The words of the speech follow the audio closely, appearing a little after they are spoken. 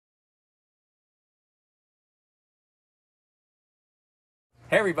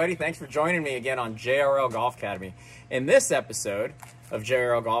Hey everybody, thanks for joining me again on JRL Golf Academy. In this episode of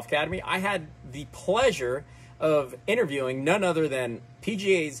JRL Golf Academy, I had the pleasure of interviewing none other than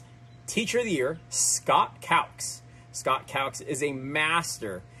PGA's Teacher of the Year, Scott Cowx. Scott Cowx is a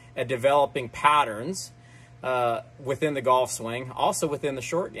master at developing patterns within the golf swing, also within the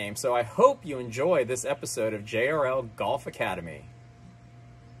short game. So I hope you enjoy this episode of JRL Golf Academy.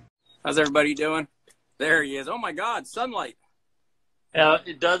 How's everybody doing? There he is. Oh my God, sunlight. Yeah,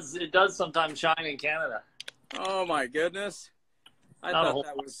 it does sometimes shine in Canada. Oh my goodness. I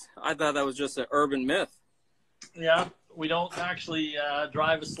thought that was just an urban myth. Yeah, we don't actually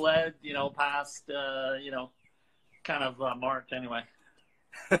drive a sled, past kind of March anyway.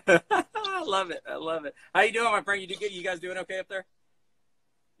 I love it. I love it. How you doing, my friend? You guys doing okay up there?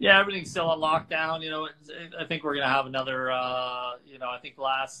 Yeah, everything's still on lockdown. I think we're gonna have another. I think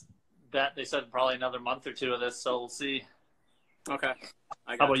last bet they said probably another month or two of this, so we'll see. Okay.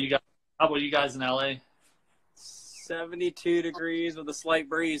 How about you guys? How about you guys in LA? 72 degrees with a slight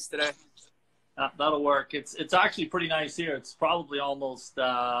breeze today. That'll work. It's actually pretty nice here. It's probably almost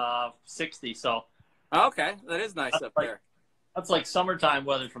 60. So. Okay, that is nice up there. That's like summertime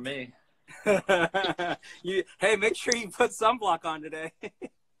weather for me. Hey, make sure you put sunblock on today.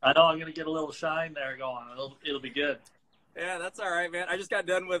 I know I'm gonna get a little shine there going. It'll be good. Yeah, that's all right, man. I just got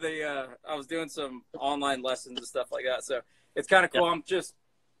done with I was doing some online lessons and stuff like that, so it's kind of cool. Yep. I'm just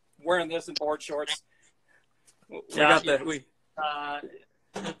wearing this and board shorts. It's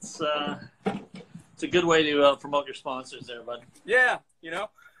a good way to promote your sponsors there, bud. Yeah,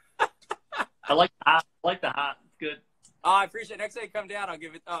 I like the hat. It's good. I appreciate it. Next time you come down, I'll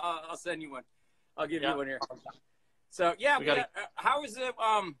give it. I'll send you one. I'll give you one here. So yeah, how is it?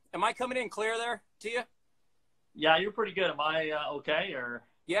 Am I coming in clear there to you? Yeah, you're pretty good. Am I okay or?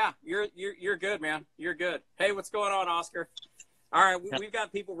 Yeah, you're good, man. You're good. Hey, what's going on, Oscar? All right, we've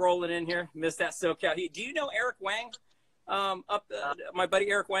got people rolling in here. Missed that SoCal Heat. Do you know Eric Wang? My buddy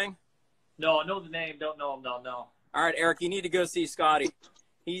Eric Wang. No, I know the name. Don't know him. No. All right, Eric, you need to go see Scotty.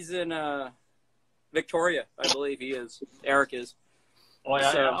 He's in Victoria, I believe he is. Eric is. Oh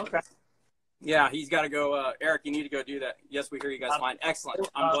yeah. Okay. Yeah, he's got to go. Eric, you need to go do that. Yes, we hear you guys fine. Excellent.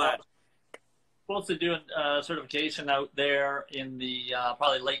 I'm glad. Supposed to do a certification out there in the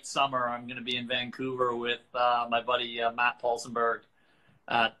probably late summer. I'm going to be in Vancouver with my buddy Matt Paulsenberg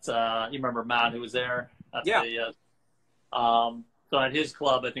at you remember Matt who was there at so at his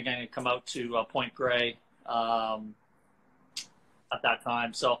club. I think I'm going to come out to Point Grey at that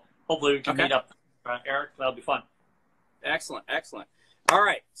time. So hopefully we can meet up, Eric. That'll be fun. Excellent. All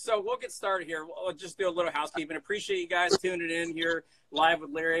right, so we'll get started here. We'll just do a little housekeeping. Appreciate you guys tuning in here live with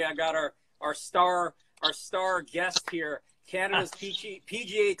Larry. I got our star guest here, Canada's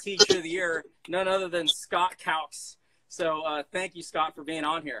PGA Teacher of the Year, none other than Scott Cowx. So thank you, Scott, for being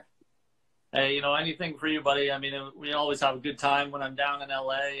on here. Hey, anything for you, buddy. I mean, we always have a good time when I'm down in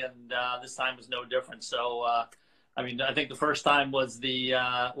LA, and this time was no different. So, I think the first time was the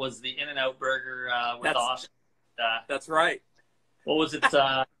In-N-Out Burger with Austin. That's right. What was it?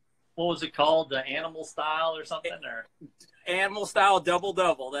 What was it called? Animal Style or something? Or Animal Style Double.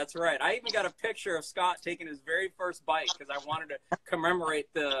 That's right. I even got a picture of Scott taking his very first bite because I wanted to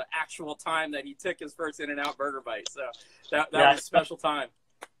commemorate the actual time that he took his first In-N-Out Burger bite. So that was a special time.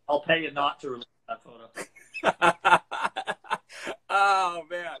 I'll pay you not to release that photo. Oh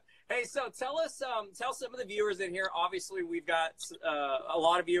man. Hey, so tell some of the viewers in here. Obviously, we've got a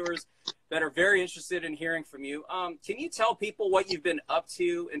lot of viewers that are very interested in hearing from you. Can you tell people what you've been up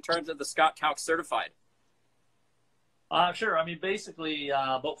to in terms of the Scott Cowx Certified? Sure. I mean, basically,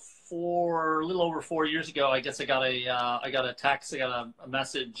 about a little over 4 years ago, I guess I got a text, I got a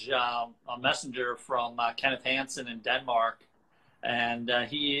message, a messenger from Kenneth Hansen in Denmark, and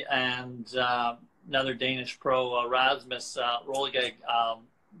he and another Danish pro, Rasmus Rollegeg,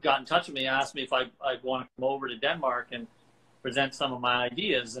 got in touch with me, asked me if I'd want to come over to Denmark and present some of my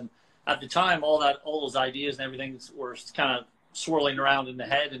ideas. And at the time, all those ideas and everything were kind of swirling around in the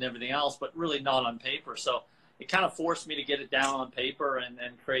head and everything else, but really not on paper. So it kind of forced me to get it down on paper and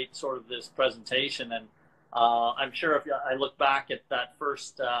create sort of this presentation. And I'm sure if I look back at that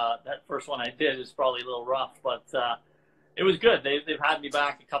first one I did, it's probably a little rough, but it was good. They've had me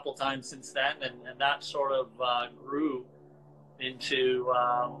back a couple times since then, and that sort of grew into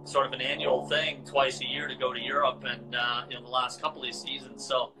sort of an annual thing twice a year to go to Europe and the last couple of seasons.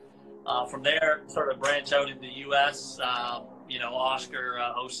 So from there, sort of branch out in the U.S. Oscar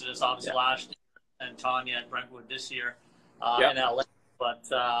hosted us obviously last year, and Tanya at Brentwood this year in LA. But,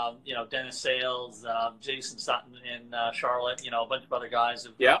 Dennis Sales, Jason Sutton in Charlotte, a bunch of other guys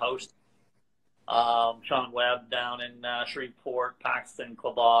have hosted. Sean Webb down in Shreveport, Paxton,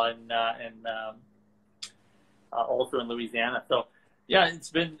 Quebec, and also in Louisiana. So yeah,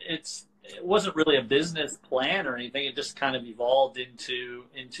 it wasn't really a business plan or anything. It just kind of evolved into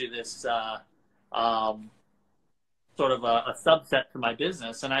this sort of a subset to my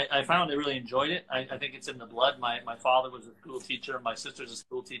business, and I found I really enjoyed it. I think it's in the blood. My father was a school teacher. My sister's a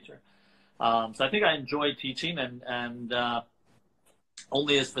school teacher. So I think I enjoy teaching, and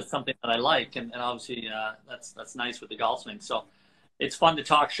only if it's something that I like, and obviously that's nice with the golf swing. So it's fun to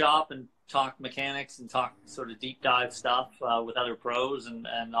talk shop and talk mechanics and talk sort of deep dive stuff with other pros, and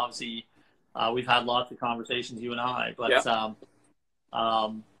obviously we've had lots of conversations, you and I, but yeah.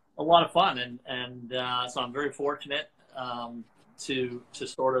 A lot of fun, and so I'm very fortunate to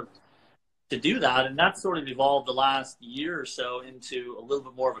sort of to do that, and that's sort of evolved the last year or so into a little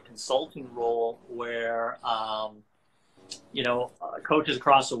bit more of a consulting role where coaches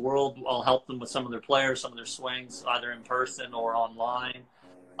across the world, I'll help them with some of their players, some of their swings, either in person or online.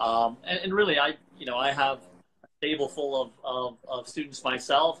 And really, I have a stable full of students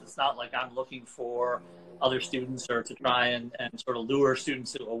myself. It's not like I'm looking for other students or to try and sort of lure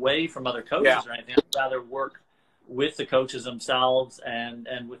students away from other coaches or anything. I'd rather work with the coaches themselves and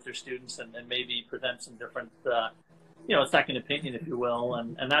with their students and maybe present some different, second opinion, if you will.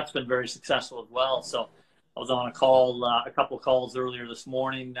 And that's been very successful as well. So I was on a call, a couple of calls earlier this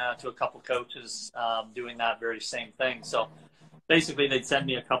morning to a couple of coaches doing that very same thing. So basically they'd send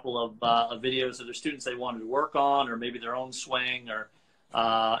me a couple of videos of their students they wanted to work on, or maybe their own swing,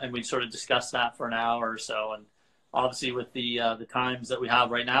 and we'd sort of discuss that for an hour or so. And obviously with the times that we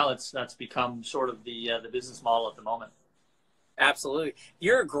have right now, that's become sort of the business model at the moment. Absolutely.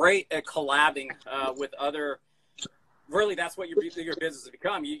 You're great at collabing with other. Really, that's what your business has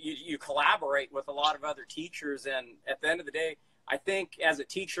become. You collaborate with a lot of other teachers, and at the end of the day, I think as a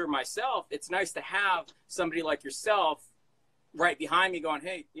teacher myself, it's nice to have somebody like yourself right behind me going,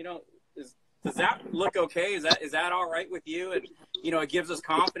 hey, does that look okay? Is that all right with you? And it gives us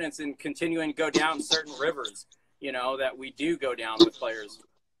confidence in continuing to go down certain rivers, that we do go down with players.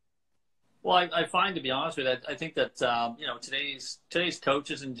 Well, I find, to be honest with you, I think that today's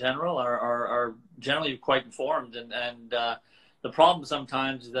coaches in general are generally quite informed, and the problem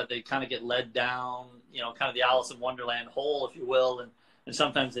sometimes is that they kind of get led down, kind of the Alice in Wonderland hole, if you will, and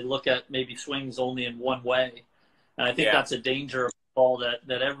sometimes they look at maybe swings only in one way, and I think that's a danger of all that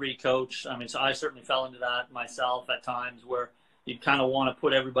every coach. I mean, so I certainly fell into that myself at times, where you kind of want to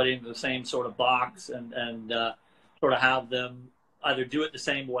put everybody into the same sort of box and sort of have them either do it the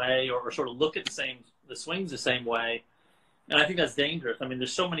same way or sort of look at the swings the same way. And I think that's dangerous. I mean,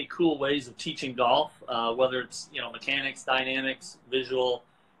 there's so many cool ways of teaching golf, whether it's, mechanics, dynamics, visual,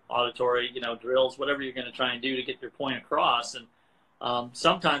 auditory, drills, whatever you're going to try and do to get your point across. And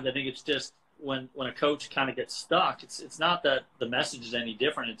sometimes I think it's just when a coach kind of gets stuck, it's not that the message is any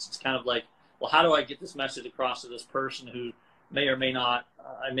different. It's kind of like, well, how do I get this message across to this person who may or may not,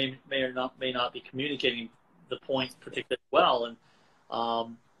 may not be communicating the point particularly well. And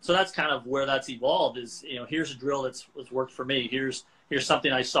so that's kind of where that's evolved is, here's a drill that's worked for me. Here's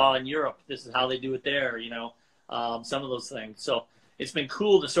something I saw in Europe. This is how they do it there, some of those things. So it's been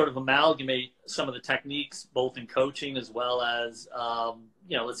cool to sort of amalgamate some of the techniques, both in coaching as well as,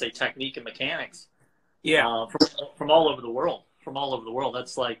 let's say technique and mechanics. Yeah. From all over the world,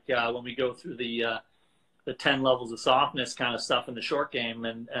 That's like when we go through the 10 levels of softness kind of stuff in the short game.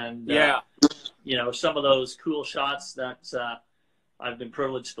 And some of those cool shots that I've been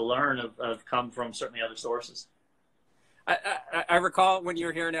privileged to learn have come from certainly other sources. I recall when you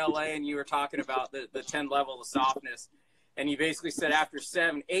were here in LA and you were talking about the 10 level of softness, and you basically said after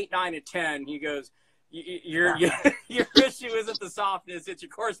 7, 8, 9, and 10, he goes, your issue isn't the softness, it's your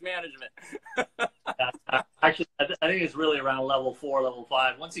course management. Actually, I think it's really around level 4, level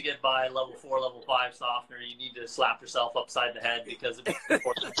 5. Once you get by level 4, level 5 softener, you need to slap yourself upside the head because it's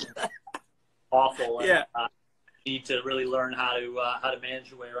awful. And, yeah. You need to really learn how to manage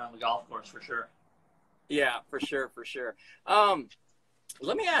your way around the golf course for sure. Yeah, for sure.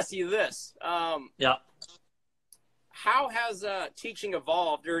 Let me ask you this. How has teaching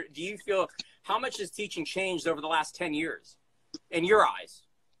evolved, or do you feel, how much has teaching changed over the last 10 years in your eyes?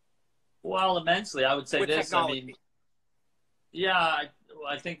 Well, immensely. I would say with this. Technology. I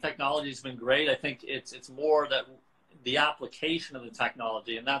think technology has been great. I think it's more that the application of the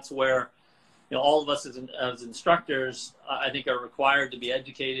technology, and that's where all of us as instructors, I think, are required to be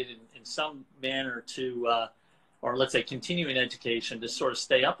educated in some manner to, or let's say continuing education to sort of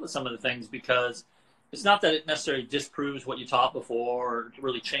stay up with some of the things, because it's not that it necessarily disproves what you taught before or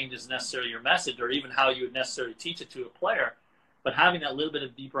really changes necessarily your message or even how you would necessarily teach it to a player. but having that little bit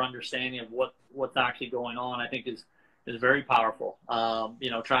of deeper understanding of what's actually going on, I think is very powerful.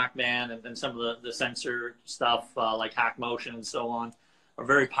 TrackMan and some of the sensor stuff like Hack Motion and so on are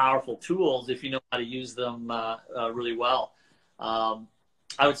very powerful tools if you know how to use them really well.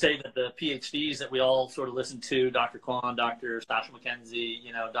 I would say that the PhDs that we all sort of listen to, Dr. Kwan, Dr. Sasha McKenzie,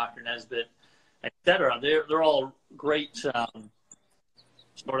 Dr. Nesbitt, et cetera, they're all great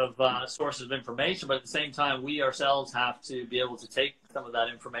sources of information, but at the same time, we ourselves have to be able to take some of that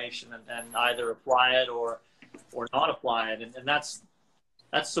information and either apply it or not apply it. And that's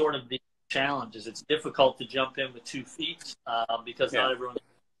sort of the challenge. Is it's difficult to jump in with 2 feet because not everyone can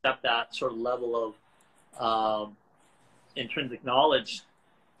accept that sort of level of intrinsic knowledge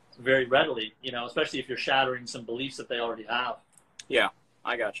very readily, especially if you're shattering some beliefs that they already have. Yeah,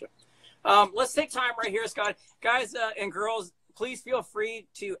 I gotcha. Let's take time right here, Scott. Guys and girls, please feel free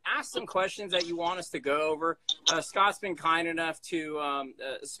to ask some questions that you want us to go over. Scott's been kind enough to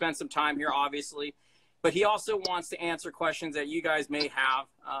spend some time here, obviously, but he also wants to answer questions that you guys may have.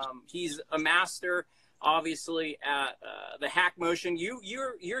 He's a master, obviously, at the Hack Motion.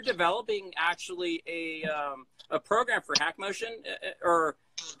 You're developing actually a program for Hack Motion, or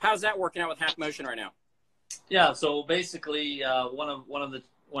how's that working out with Hack Motion right now? Yeah, so basically, one of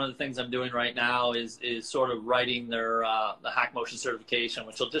the things I'm doing right now is sort of writing their the Hack Motion certification,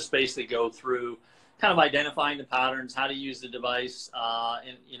 which will just basically go through kind of identifying the patterns, how to use the device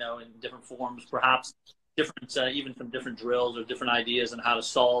in different forms, perhaps different even some different drills or different ideas on how to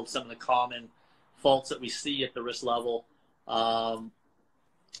solve some of the common faults that we see at the wrist level. And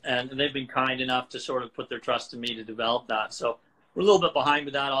they've been kind enough to sort of put their trust in me to develop that. So we're a little bit behind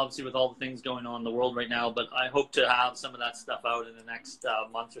with that, obviously, with all the things going on in the world right now, but I hope to have some of that stuff out in the next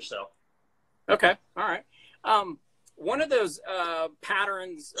month or so. Okay. All right. One of those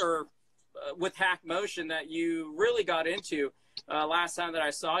patterns or with Hack Motion that you really got into last time that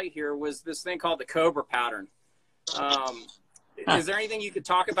I saw you here was this thing called the Cobra pattern. Is there anything you could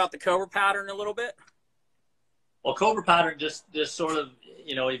talk about the Cobra pattern a little bit? Well, Cobra pattern just sort of,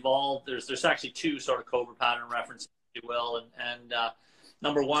 evolved. There's actually 2 sort of Cobra pattern references, if you will. And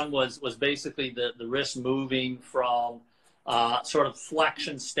number 1 was basically the wrist moving from sort of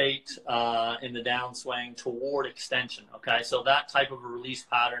flexion state in the downswing toward extension. Okay, so that type of a release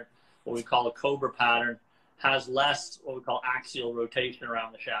pattern, what we call a Cobra pattern, has less what we call axial rotation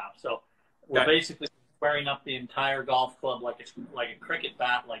around the shaft. So we're basically squaring up the entire golf club like a cricket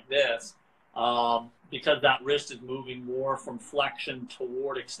bat like this, because that wrist is moving more from flexion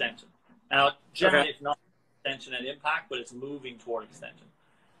toward extension. Now, generally, it's not extension at impact, but it's moving toward extension.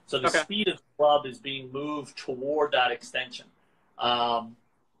 So the speed of the club is being moved toward that extension.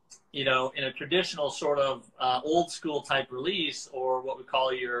 In a traditional sort of old school type release, or what we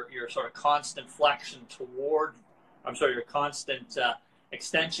call your sort of constant flexion toward, your constant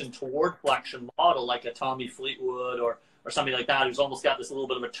extension toward flexion model, like a Tommy Fleetwood or somebody like that, who's almost got this little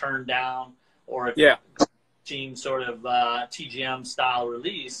bit of a turn down or a team sort of TGM style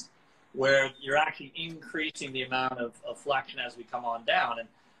release, where you're actually increasing the amount of flexion as we come on down. And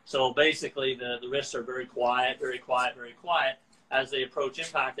so basically the wrists are very quiet, very quiet, very quiet. As they approach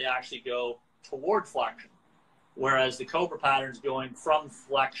impact, they actually go toward flexion, whereas the Cobra pattern is going from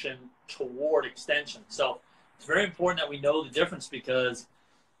flexion toward extension. So it's very important that we know the difference, because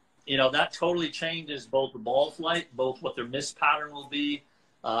that totally changes both the ball flight, both what their miss pattern will be,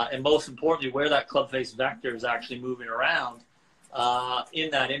 and most importantly, where that club face vector is actually moving around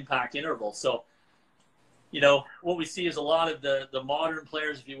in that impact interval. So, what we see is a lot of the modern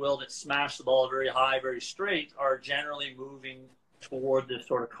players, if you will, that smash the ball very high, very straight, are generally moving toward this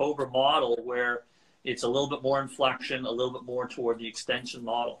sort of Cobra model, where it's a little bit more in flexion, a little bit more toward the extension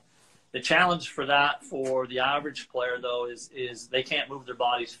model. The challenge for that for the average player, though, is they can't move their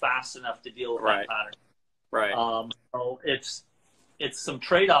bodies fast enough to deal with that pattern. Right. So it's some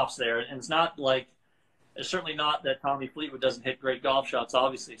trade-offs there, and it's certainly not that Tommy Fleetwood doesn't hit great golf shots,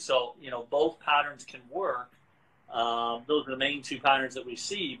 obviously. So both patterns can work. Those are the main 2 patterns that we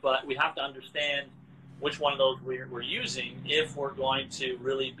see, but we have to understand which one of those we're using if we're going to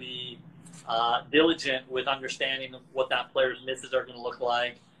really be diligent with understanding what that player's misses are going to look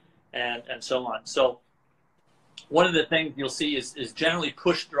like, and so on. So one of the things you'll see is generally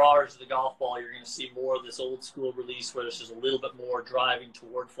push drawers of the golf ball. You're going to see more of this old school release where there's just a little bit more driving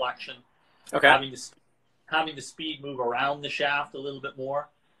toward flexion, having the speed move around the shaft a little bit more.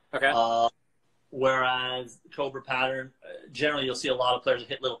 Whereas the Cobra pattern, generally you'll see a lot of players that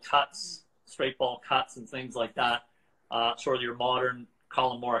hit little cuts, straight ball cuts and things like that. Sort of your modern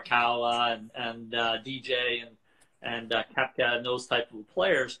Colin Morikawa and DJ and Koepka and those type of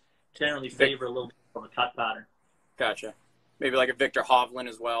players generally favor a little bit of a cut pattern. Gotcha. maybe like a Victor Hovland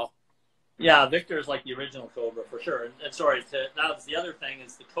as well. Yeah, Victor is like the original Cobra for sure. And sorry, that's the other thing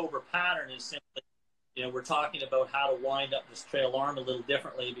is the Cobra pattern is simply, we're talking about how to wind up this trail arm a little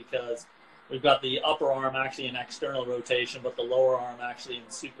differently because we've got the upper arm actually in external rotation, but the lower arm actually in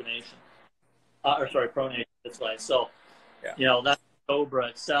supination. Pronation this way. So, that's Cobra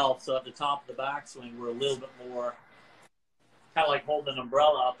itself. So at the top of the backswing, we're a little bit more kind of like holding an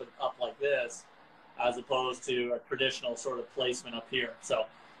umbrella up like this, as opposed to a traditional sort of placement up here. So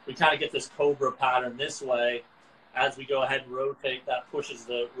we kind of get this Cobra pattern this way. As we go ahead and rotate, that pushes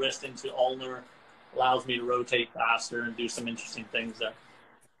the wrist into ulnar, allows me to rotate faster and do some interesting things there.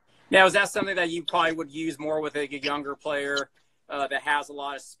 Now, is that something that you probably would use more with a younger player that has a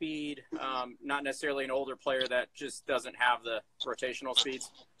lot of speed, not necessarily an older player that just doesn't have the rotational speeds?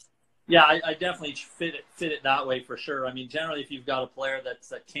 Yeah, I definitely fit it that way for sure. I mean, generally, if you've got a player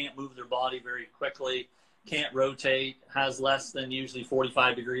that can't move their body very quickly, can't rotate, has less than usually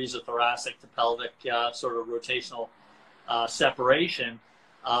 45 degrees of thoracic to pelvic sort of rotational separation,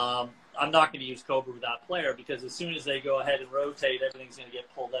 I'm not going to use Cobra with that player because as soon as they go ahead and rotate, everything's going to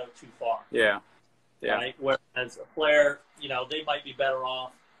get pulled out too far. Yeah. Right? Whereas a player, they might be better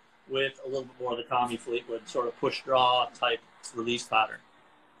off with a little bit more of the Tommy Fleetwood sort of push-draw type release pattern.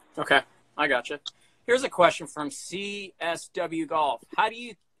 Okay, I gotcha. Here's a question from CSW Golf. How do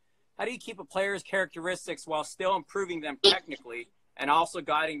you keep a player's characteristics while still improving them technically and also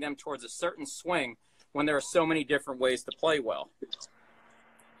guiding them towards a certain swing when there are so many different ways to play well?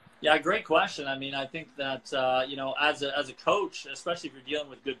 Yeah, great question. I mean, I think that, as a coach, especially if you're dealing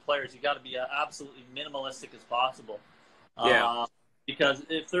with good players, you got to be absolutely minimalistic as possible. Yeah. Because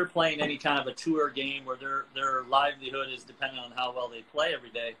if they're playing any kind of a tour game where their livelihood is dependent on how well they play every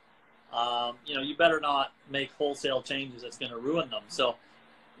day, you better not make wholesale changes that's going to ruin them. So,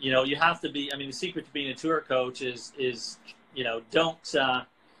 you have to be, the secret to being a tour coach is don't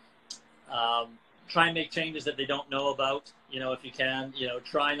try and make changes that they don't know about, if you can.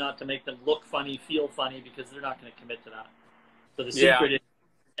 Try not to make them look funny, feel funny, because they're not going to commit to that. So the secret is,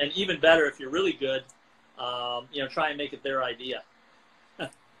 and even better if you're really good, try and make it their idea.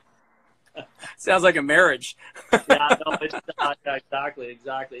 Sounds like a marriage. Yeah, no, it's exactly.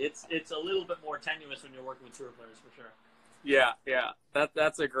 It's a little bit more tenuous when you're working with tour players for sure. Yeah.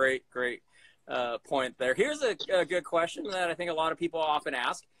 That's a great point there. Here's a good question that I think a lot of people often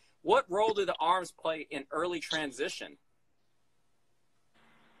ask. What role do the arms play in early transition?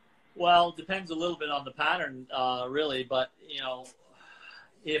 Well, it depends a little bit on the pattern, really. But,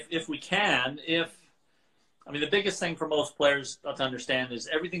 if we can, the biggest thing for most players to understand is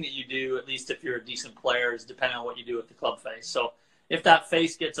everything that you do, at least if you're a decent player, is depending on what you do with the club face. So if that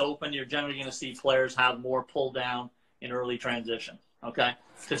face gets open, you're generally going to see players have more pull down in early transition, okay?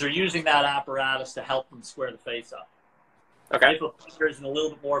 Because they're using that apparatus to help them square the face up. Okay. If a player is in a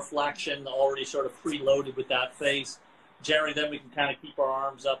little bit more flexion, already sort of preloaded with that face, generally then we can kind of keep our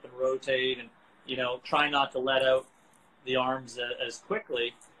arms up and rotate and, try not to let out the arms as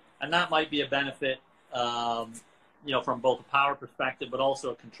quickly. And that might be a benefit, from both a power perspective, but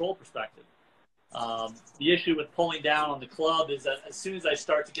also a control perspective. The issue with pulling down on the club is that as soon as I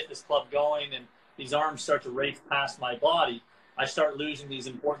start to get this club going and these arms start to race past my body, I start losing these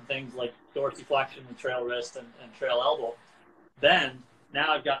important things like dorsiflexion and trail wrist and trail elbow. Then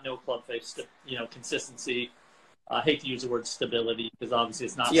now I've got no club face, consistency. I hate to use the word stability because obviously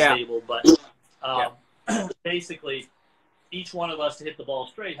it's not stable, but basically each one of us to hit the ball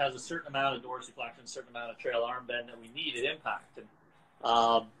straight has a certain amount of dorsiflexion, a certain amount of trail arm bend that we need at impact, and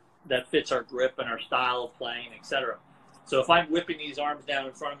that fits our grip and our style of playing, etc. So if I'm whipping these arms down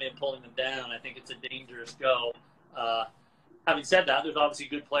in front of me and pulling them down, I think it's a dangerous go. Having said that, there's obviously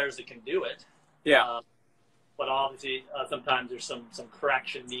good players that can do it. Yeah. But obviously, sometimes there's some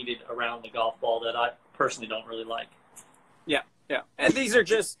correction needed around the golf ball that I personally don't really like. Yeah. And these are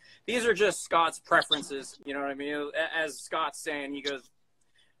just Scott's preferences. You know what I mean? As Scott's saying, he goes,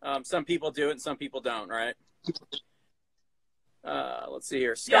 some people do it and some people don't, right? Let's see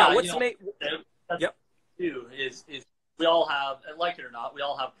here. Scott, Yep. Is we all have, like it or not, we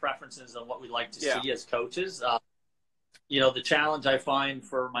all have preferences on what we like to see as coaches. The challenge I find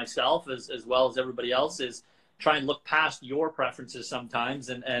for myself as well as everybody else is try and look past your preferences sometimes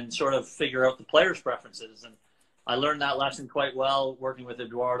and sort of figure out the player's preferences. And I learned that lesson quite well working with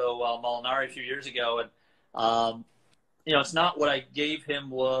Eduardo Molinari a few years ago. And, it's not what I gave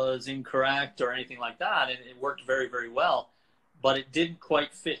him was incorrect or anything like that. And it worked very, very well, but it didn't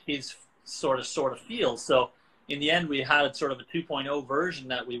quite fit his sort of feel. So in the end, we had sort of a 2.0 version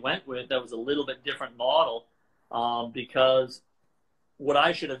that we went with that was a little bit different model because what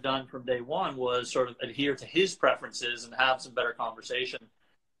I should have done from day one was sort of adhere to his preferences and have some better conversation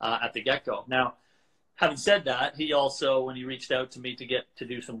at the get-go. Now, having said that, he also, when he reached out to me to get to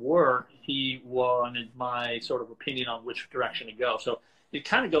do some work, he wanted my sort of opinion on which direction to go. So it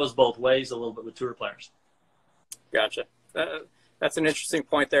kind of goes both ways a little bit with tour players. Gotcha. That's an interesting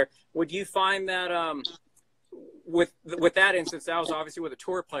point there. Would you find that with that instance, that was obviously with a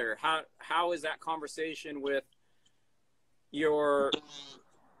tour player. How is that conversation with your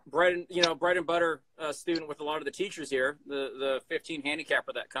bread and butter student with a lot of the teachers here, the 15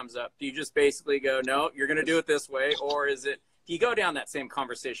 handicapper that comes up? Do you just basically go, no, you're going to do it this way, or do you go down that same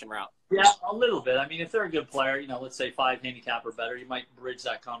conversation route? Yeah, a little bit. I mean, if they're a good player, let's say 5 handicap or better, you might bridge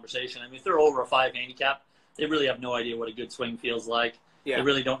that conversation. I mean, if they're over a 5 handicap, they really have no idea what a good swing feels like. Yeah. They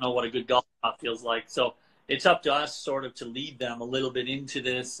really don't know what a good golf shot feels like. So it's up to us sort of to lead them a little bit into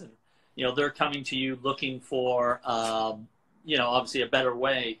this. And, they're coming to you looking for, obviously a better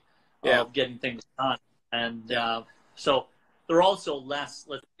way of getting things done. And so they're also less,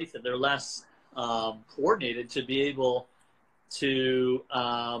 let's face it, they're less coordinated to be able to,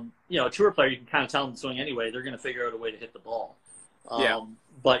 a tour player, you can kind of tell them to swing anyway. They're going to figure out a way to hit the ball.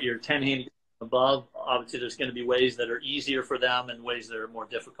 But your 10 handicap above, obviously there's going to be ways that are easier for them and ways that are more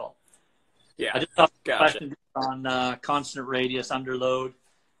difficult. Yeah. I just have a question on constant radius underload.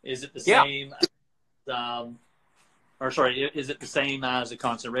 Is it the same is it the same as a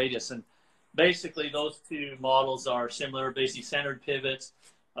constant radius? And basically those two models are similar, basically centered pivots,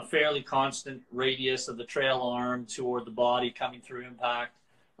 a fairly constant radius of the trail arm toward the body coming through impact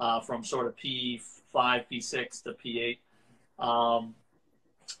from sort of P5, P6 to P8.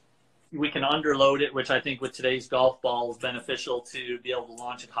 We can underload it, which I think with today's golf ball is beneficial to be able to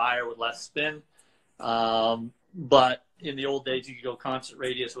launch it higher with less spin. But in the old days, you could go constant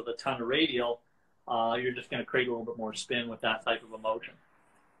radius with a ton of radial. You're just going to create a little bit more spin with that type of a motion.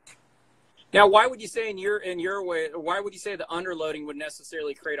 Now, why would you say in your way, why would you say the underloading would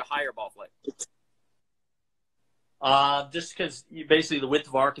necessarily create a higher ball flight? Just because basically the width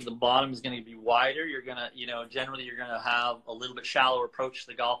of arc at the bottom is going to be wider. You're going to, generally you're going to have a little bit shallower approach to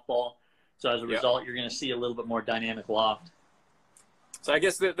the golf ball. So as a result, you're going to see a little bit more dynamic loft. So I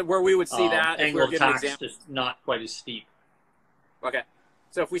guess where we would see that, angle of attack is just not quite as steep. Okay.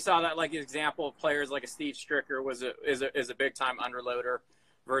 So if we saw that, like an example of players like a Steve Stricker is a big time underloader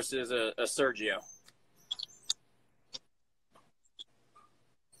versus a Sergio.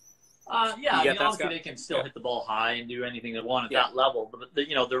 Obviously they can still hit the ball high and do anything they want at that level. But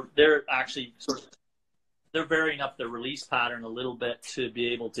they're actually they're varying up their release pattern a little bit to be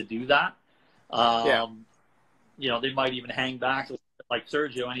able to do that. They might even hang back like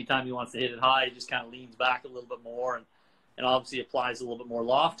Sergio. Anytime he wants to hit it high, he just kind of leans back a little bit more and obviously applies a little bit more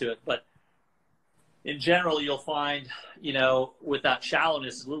loft to it. But in general, you'll find, with that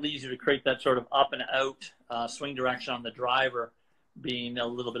shallowness, it's a little easier to create that sort of up and out swing direction on the driver being a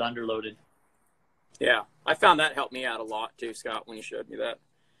little bit underloaded. Yeah, I found that helped me out a lot too, Scott, when you showed me that.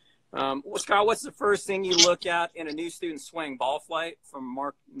 Scott, what's the first thing you look at in a new student swing? Ball flight from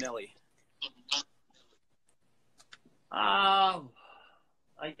Mark Millie.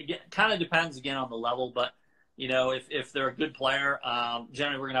 It kind of depends again on the level, but if they're a good player,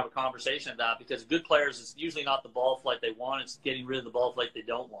 generally we're gonna have a conversation of that, because good players, it's usually not the ball flight they want, it's getting rid of the ball flight they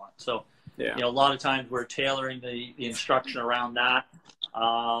don't want. So a lot of times we're tailoring the instruction around that.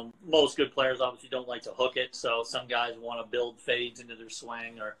 Most good players obviously don't like to hook it, so some guys want to build fades into their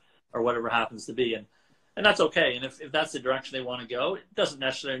swing or whatever happens to be, and that's okay. And if that's the direction they want to go, it doesn't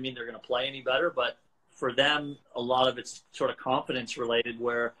necessarily mean they're going to play any better, but for them, a lot of it's sort of confidence related,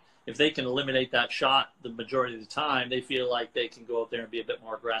 where if they can eliminate that shot the majority of the time, they feel like they can go out there and be a bit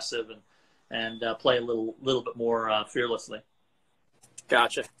more aggressive and play a little bit more fearlessly.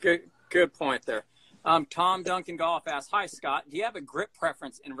 Gotcha. Good point there. Tom Duncan Golf asks, "Hi Scott, do you have a grip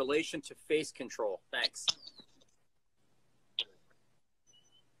preference in relation to face control? Thanks."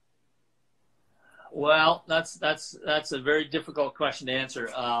 Well, that's a very difficult question to answer.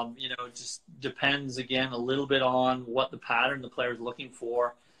 It just depends again a little bit on what the pattern the player is looking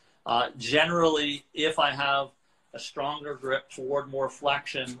for. Generally, if I have a stronger grip toward more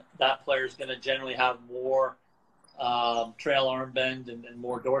flexion, that player is going to generally have more trail arm bend and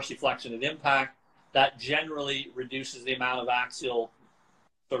more dorsiflexion at impact. That generally reduces the amount of axial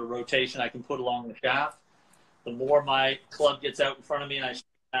sort of rotation I can put along the shaft. The more my club gets out in front of me and I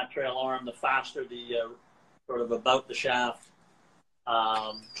that trail arm, the faster the sort of about the shaft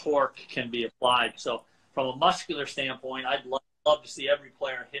torque can be applied. So from a muscular standpoint, I'd love to see every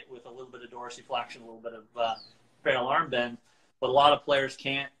player hit with a little bit of dorsiflexion, a little bit of trail arm bend, but a lot of players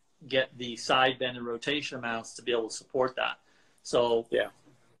can't get the side bend and rotation amounts to be able to support that. So, Yeah.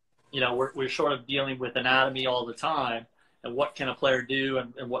 We're sort of dealing with anatomy all the time, and what can a player do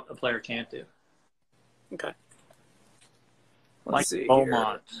and what a player can't do. Okay. Let's Mike see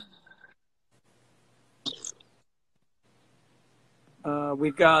Beaumont.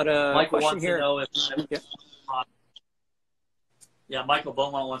 We've got a Michael question wants here. to know if Yeah. Michael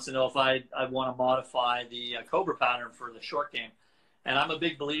Beaumont wants to know if I want to modify the Cobra pattern for the short game. And I'm a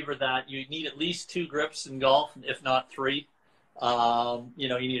big believer that you need at least 2 grips in golf, if not 3.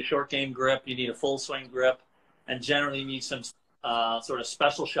 You need a short game grip, you need a full swing grip, and generally you need some sort of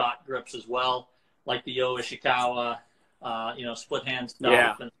special shot grips as well, like the Yo Ishikawa, split hand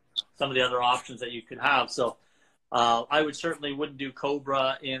stuff, and some of the other options that you could have. So I wouldn't do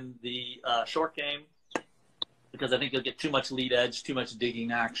Cobra in the short game, because I think you'll get too much lead edge, too much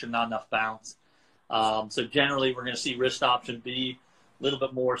digging action, not enough bounce. So generally we're going to see wrist option B, a little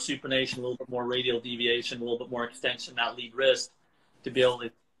bit more supination, a little bit more radial deviation, a little bit more extension, that lead wrist, to be able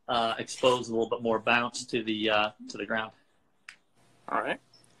to expose a little bit more bounce to the ground. All right.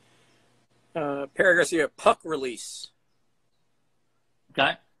 Paragraphs here, puck release.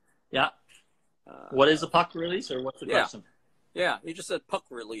 Okay. Yeah. What is a puck release, or what's the question? Yeah, you just said puck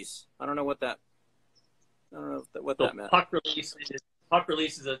release. I don't know what that. I don't know what that meant. Puck release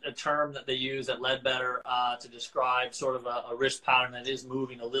is a term that they use at Ledbetter to describe sort of a wrist pattern that is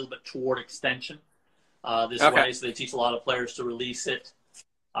moving a little bit toward extension this way. So they teach a lot of players to release it,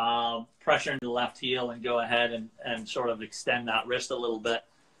 pressure into the left heel, and go ahead and sort of extend that wrist a little bit,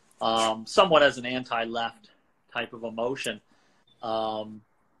 somewhat as an anti-left type of a motion.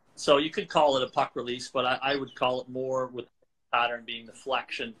 So you could call it a puck release, but I would call it more with the pattern being the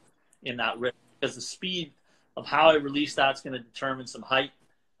flexion in that wrist, because the speed of how I release that's going to determine some height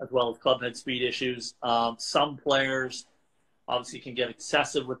as well as club head speed issues. Some players obviously can get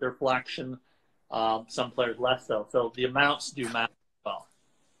excessive with their flexion. Some players less so. So the amounts do matter as well.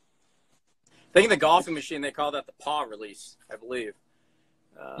 I think in the golfing machine they call that the paw release, I believe.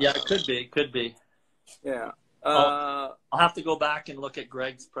 Yeah, it could be. Yeah. I'll have to go back and look at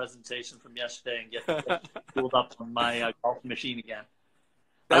Greg's presentation from yesterday and get pulled up on my golf machine again.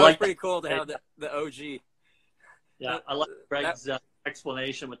 That was pretty cool to have the OG. Yeah, I like Greg's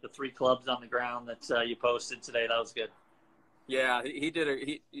explanation with the 3 clubs on the ground that you posted today. That was good. Yeah, he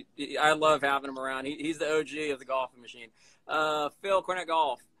did. I love having him around. He's the OG of the golfing machine. Phil, Cornet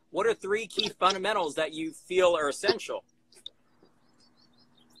Golf. What are 3 key fundamentals that you feel are essential?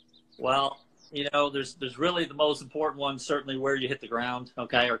 Well, there's really the most important one, certainly where you hit the ground,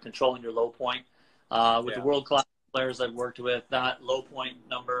 okay, or controlling your low point. With the world-class players I've worked with, that low point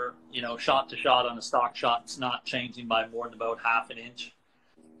number, shot to shot on a stock shot, it's not changing by more than about half an inch.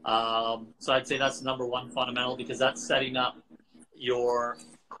 So I'd say that's the number 1 fundamental, because that's setting up your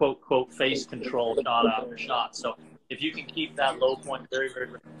quote face control shot after shot. So if you can keep that low point very, very,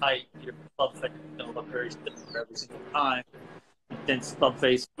 very tight, your club face is going to look very similar every single time. Since club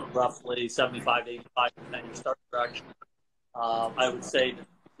face roughly 75 to 85% your start direction, I would say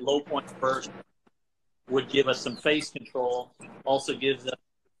the low point first would give us some face control, also gives us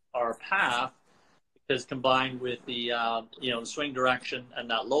our path, because combined with the the swing direction and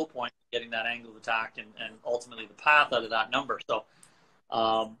that low point, getting that angle of attack and ultimately the path out of that number. So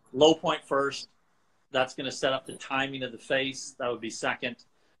low point first, that's going to set up the timing of the face. That would be second.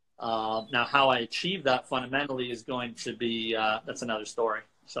 Now, how I achieve that fundamentally is going to be that's another story.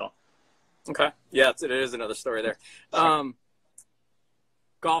 So, okay, yeah, it is another story there.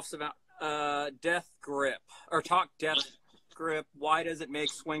 Golf's about death grip, or talk death grip. Why does it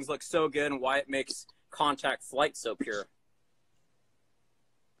make swings look so good, and why it makes contact flight so pure?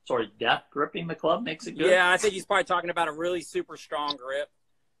 Sorry, death gripping the club makes it good? Yeah, I think he's probably talking about a really super strong grip,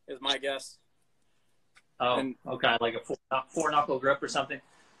 is my guess. Oh, okay, like a four knuckle grip or something.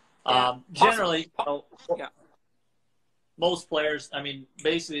 Yeah, generally, yeah. Most players,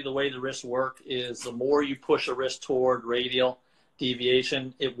 basically the way the wrists work is the more you push a wrist toward radial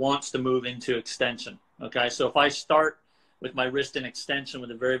deviation, it wants to move into extension. Okay, so if I start with my wrist in extension with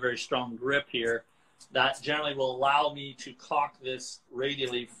a very, very strong grip here, that generally will allow me to cock this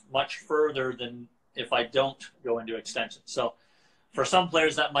radially much further than if I don't go into extension. So for some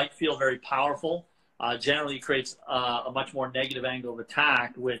players that might feel very powerful. Generally creates a much more negative angle of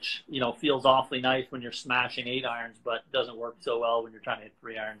attack, which feels awfully nice when you're smashing 8 irons, but doesn't work so well when you're trying to hit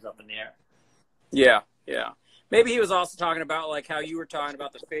 3 irons up in the air. Yeah. Maybe he was also talking about like how you were talking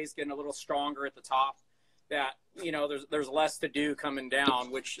about the face getting a little stronger at the top. That there's less to do coming down,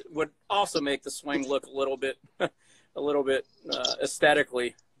 which would also make the swing look a little bit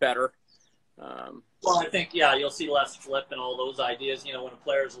aesthetically better. Well, I think, yeah, you'll see less flip and all those ideas. You know, when a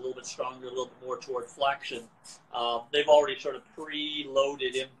player is a little bit stronger, a little bit more toward flexion, they've already sort of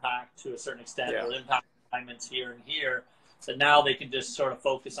pre-loaded impact to a certain extent, or impact alignments here and here. So now they can just sort of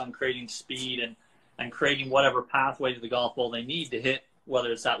focus on creating speed and creating whatever pathway to the golf ball they need to hit,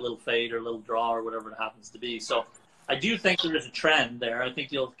 whether it's that little fade or little draw or whatever it happens to be. So I do think there is a trend there. I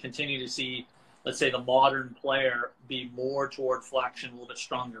think you'll continue to see, let's say, the modern player be more toward flexion, a little bit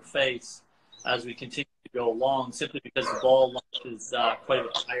stronger face as we continue to go along, simply because the ball launch is quite a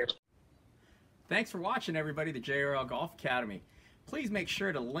bit higher. Thanks for watching, everybody, the JRL Golf Academy. Please make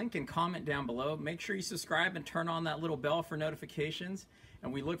sure to link and comment down below. Make sure you subscribe and turn on that little bell for notifications.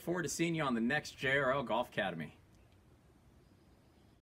 And we look forward to seeing you on the next JRL Golf Academy.